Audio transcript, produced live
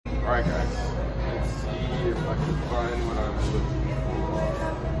find what I was looking for.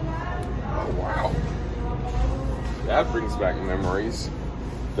 Oh, wow. That brings back memories.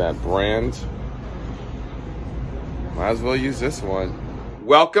 That brand. Might as well use this one.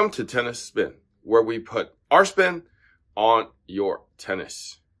 Welcome to Tennis Spin, where we put our spin on your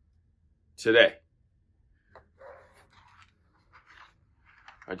tennis. Today,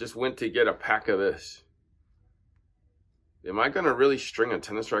 I just went to get a pack of this. Am I going to really string a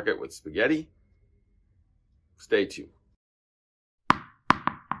tennis racket with spaghetti? Stay tuned.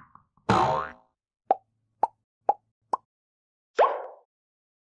 All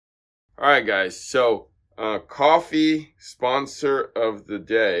right, guys. So, coffee sponsor of the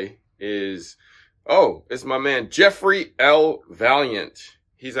day is, it's my man, Jeffrey L. Valiant.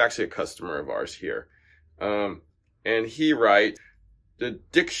 He's actually a customer of ours here. And he writes, the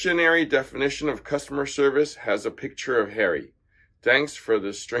dictionary definition of customer service has a picture of Harry. Thanks for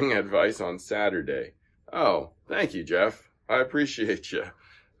the string advice on Saturday. Oh, thank you, Jeff. I appreciate you.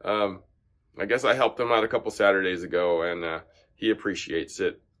 I guess I helped him out a couple Saturdays ago, and he appreciates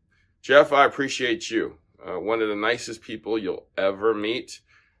it. Jeff, I appreciate you. One of the nicest people you'll ever meet.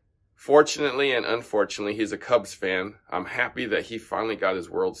 Fortunately and unfortunately, he's a Cubs fan. I'm happy that he finally got his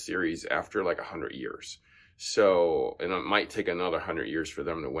World Series after like 100 years. So, and it might take another 100 years for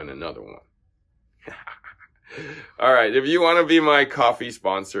them to win another one. All right, if you want to be my coffee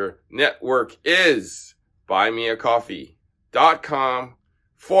sponsor, network is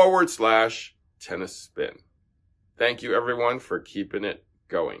buymeacoffee.com/tennis spin. Thank you, everyone, for keeping it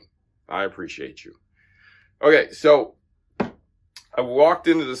going. I appreciate you. Okay, so I walked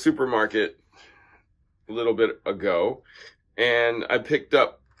into the supermarket a little bit ago, and I picked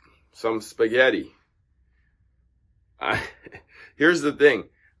up some spaghetti. Here's the thing.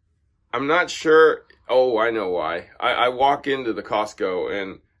 I'm not sure. Oh, I know why. I walk into the Costco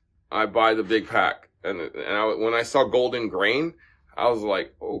and I buy the big pack. And when I saw Golden Grain, I was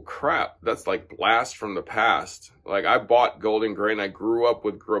like, oh crap, that's like blast from the past. Like, I bought Golden Grain. I grew up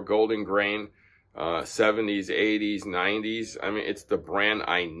with Golden Grain, 70s, 80s, 90s. I mean, it's the brand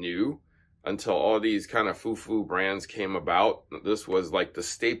I knew until all these kind of foo-foo brands came about. This was like the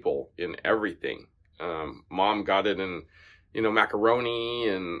staple in everything. Mom got it in, macaroni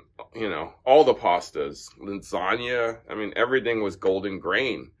and, all the pastas, lasagna. I mean, everything was Golden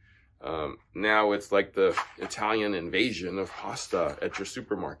Grain. Now it's like the Italian invasion of pasta at your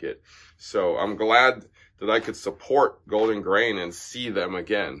supermarket. So I'm glad that I could support Golden Grain and see them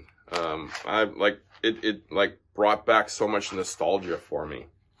again. It brought back so much nostalgia for me.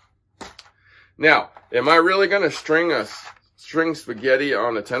 Now, am I really going to string spaghetti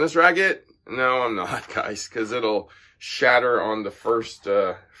on a tennis racket? No, I'm not, guys, because it'll shatter on the first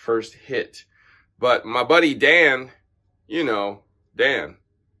hit. But my buddy Dan, Dan,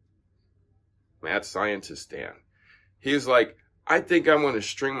 mad scientist Dan, he's like, I think I'm going to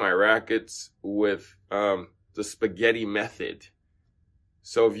string my rackets with the spaghetti method.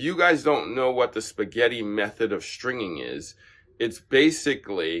 So if you guys don't know what the spaghetti method of stringing is, it's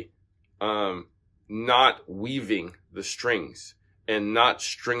basically not weaving the strings and not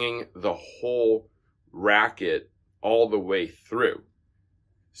stringing the whole racket all the way through.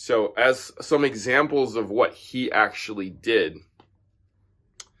 So as some examples of what he actually did.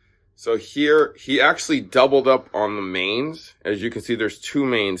 So here, he actually doubled up on the mains. As you can see, there's 2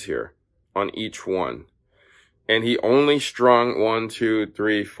 mains here on each one. And he only strung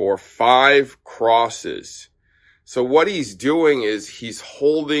 5 crosses. So what he's doing is he's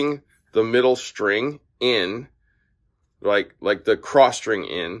holding the middle string in, like the cross string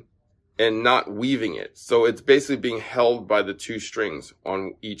in, and not weaving it. So it's basically being held by the 2 strings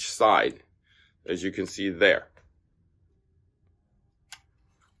on each side, as you can see there.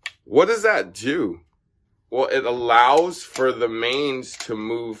 What does that do? Well, it allows for the mains to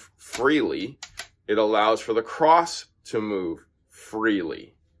move freely. It allows for the cross to move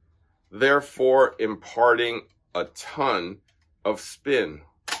freely, therefore imparting a ton of spin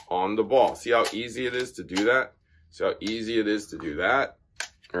on the ball. See how easy it is to do that? See how easy it is to do that?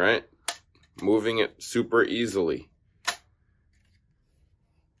 All right? Moving it super easily.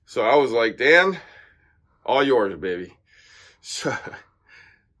 So I was like, Dan, all yours, baby. So,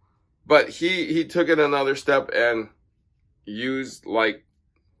 but he took it another step and used like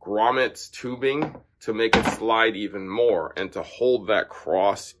grommets tubing to make it slide even more and to hold that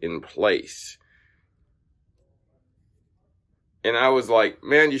cross in place. And I was like,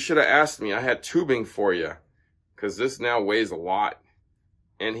 man, you should have asked me. I had tubing for you because this now weighs a lot.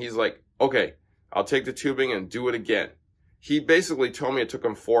 And he's like, okay, I'll take the tubing and do it again. He basically told me it took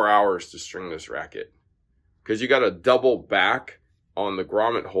him 4 hours to string this racket because you got to double back on the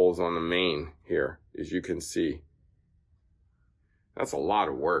grommet holes on the main here, as you can see. That's a lot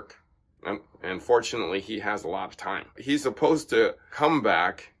of work. And fortunately, he has a lot of time. He's supposed to come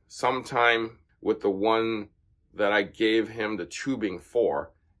back sometime with the one that I gave him the tubing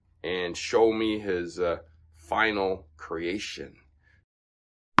for and show me his final creation.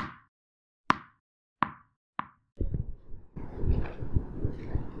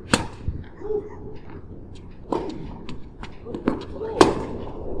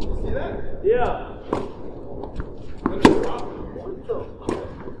 See that? Yeah.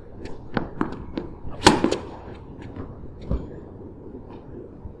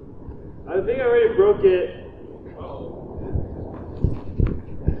 I think I already broke it.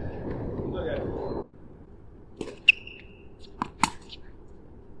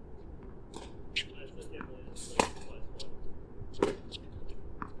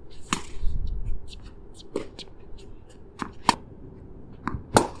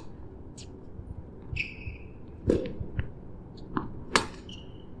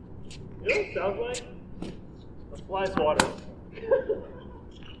 You know what it sounds like? A fly swatter.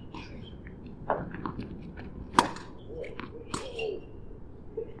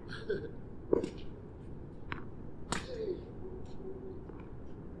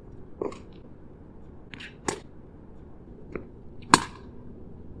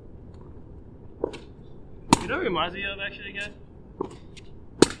 You know what it reminds me of actually again?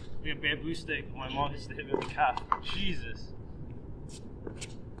 Like a bamboo stick. My mom used to hit me with a calf. Jesus.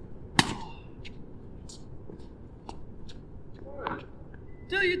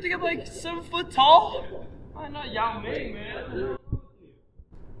 Dude, you think I'm like 7 foot tall? I'm not Yao Ming, man.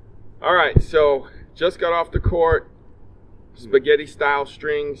 All right, so just got off the court. Spaghetti style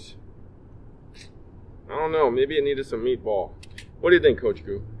strings. I don't know, maybe it needed some meatball. What do you think, Coach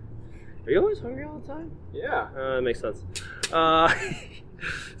Goo? Are you always hungry all the time? Yeah. That makes sense.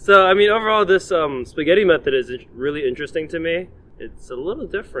 So, I mean, overall, this spaghetti method is really interesting to me. It's a little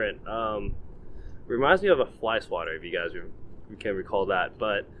different. Reminds me of a fly swatter, if you guys can recall that.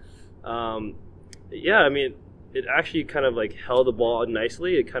 But, yeah, I mean, it actually kind of like held the ball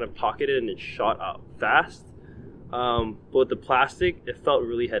nicely. It kind of pocketed and it shot out fast. But with the plastic, it felt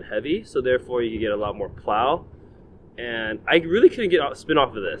really head heavy. So, therefore, you could get a lot more plow. And I really couldn't get spin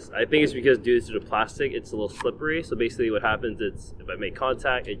off of this. I think it's because due to the plastic, it's a little slippery. So basically what happens is if I make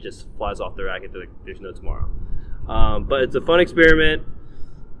contact, it just flies off the racket. There's no tomorrow. But it's a fun experiment.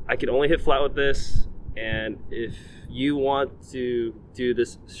 I can only hit flat with this. And if you want to do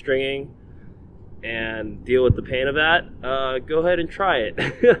this stringing and deal with the pain of that, go ahead and try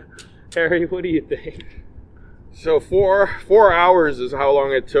it. Harry, what do you think? So 4 hours is how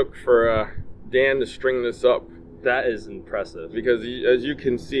long it took for Dan to string this up. That is impressive. Because as you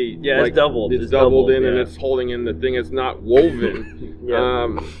can see, yeah, like, it's doubled. It's doubled in, yeah. and it's holding in the thing. It's not woven.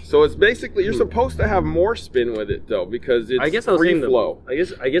 Yeah. So it's basically you're supposed to have more spin with it though, because it's free flow.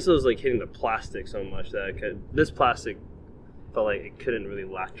 I guess it was like hitting the plastic so much that this plastic felt like it couldn't really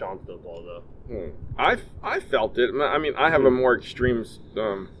latch onto the ball though. I felt it. I mean, I have a more extreme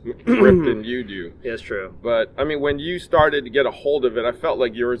grip than you do. Yeah, it's true. But I mean, when you started to get a hold of it, I felt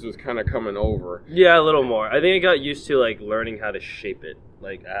like yours was kind of coming over. Yeah, a little more. I think I got used to like learning how to shape it.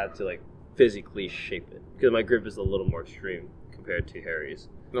 Like I had to like physically shape it because my grip is a little more extreme compared to Harry's.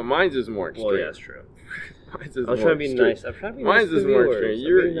 No, mine's is more extreme. Well, yeah, that's true. Mine's is I'm trying to be nice. I'm trying to be nice. Mine's is more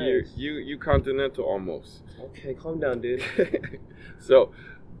extreme. Nice. You continental almost. Okay, calm down, dude. So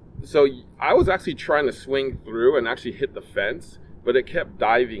I was actually trying to swing through and actually hit the fence, but it kept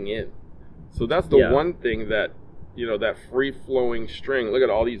diving in. So that's the one thing that, you know, that free-flowing string, look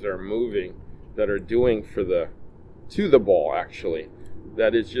at all these are moving, that are doing to the ball, actually.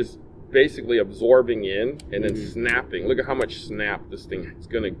 That is just basically absorbing in and then snapping. Look at how much snap this thing is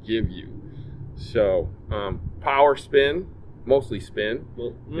going to give you. So power spin, mostly spin,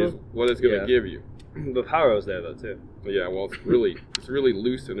 is what it's going to give you. The power was there, though, too. Yeah, well, it's really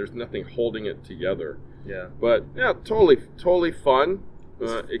loose and there's nothing holding it together. Yeah. But yeah, totally fun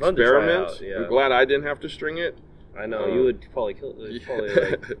experiment. Yeah. I'm glad I didn't have to string it. I know you would probably kill. Probably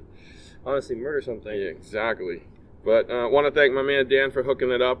like, honestly murder something. Yeah, exactly. But I want to thank my man Dan for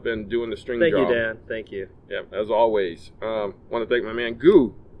hooking it up and doing the string job. Thank you, Dan. Thank you. Yeah, as always. Want to thank my man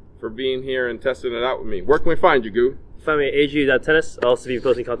Goo for being here and testing it out with me. Where can we find you, Goo? Find me at ag.tennis. I'll also be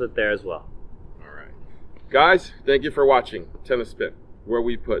posting content there as well. Guys, thank you for watching Tennis Spin, where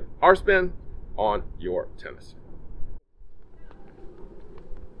we put our spin on your tennis.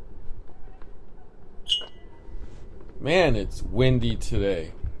 Man, it's windy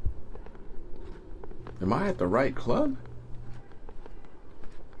today. Am I at the right club?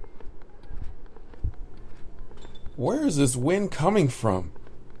 Where is this wind coming from?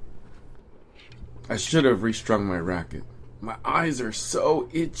 I should have restrung my racket. My eyes are so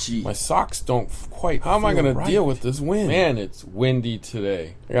itchy. My socks don't quite. How am I going to deal with this wind? Man, it's windy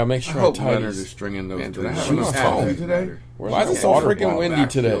today. I gotta make sure I hope tidy. Leonard is stringing those. Man, did I have shoes enough tight. coffee today? Why is it so freaking windy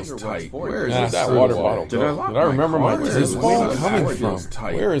today? Where is That that water bottle? Did I lock Did I remember my car? this phone coming from? Feels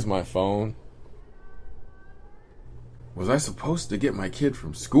tight. Where is my phone? Was I supposed to get my kid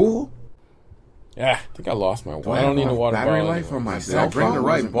from school? Yeah, I think I lost my water. Do I don't need a enough water battery bottle. life on my anyway. cell phone? Bring the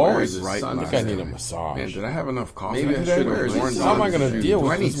right bars right. I think I need a massage. Man, did I have enough coffee Maybe today? How am I going to deal Do I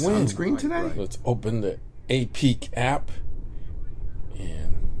with need this wind? sunscreen today? Let's open the A-Peak app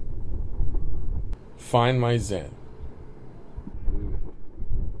and find my Zen.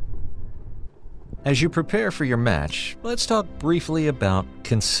 As you prepare for your match, let's talk briefly about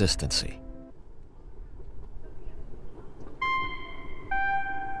consistency.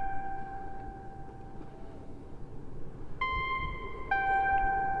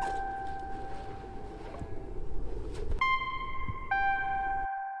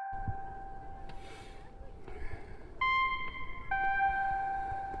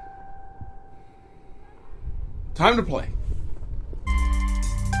 Time to play.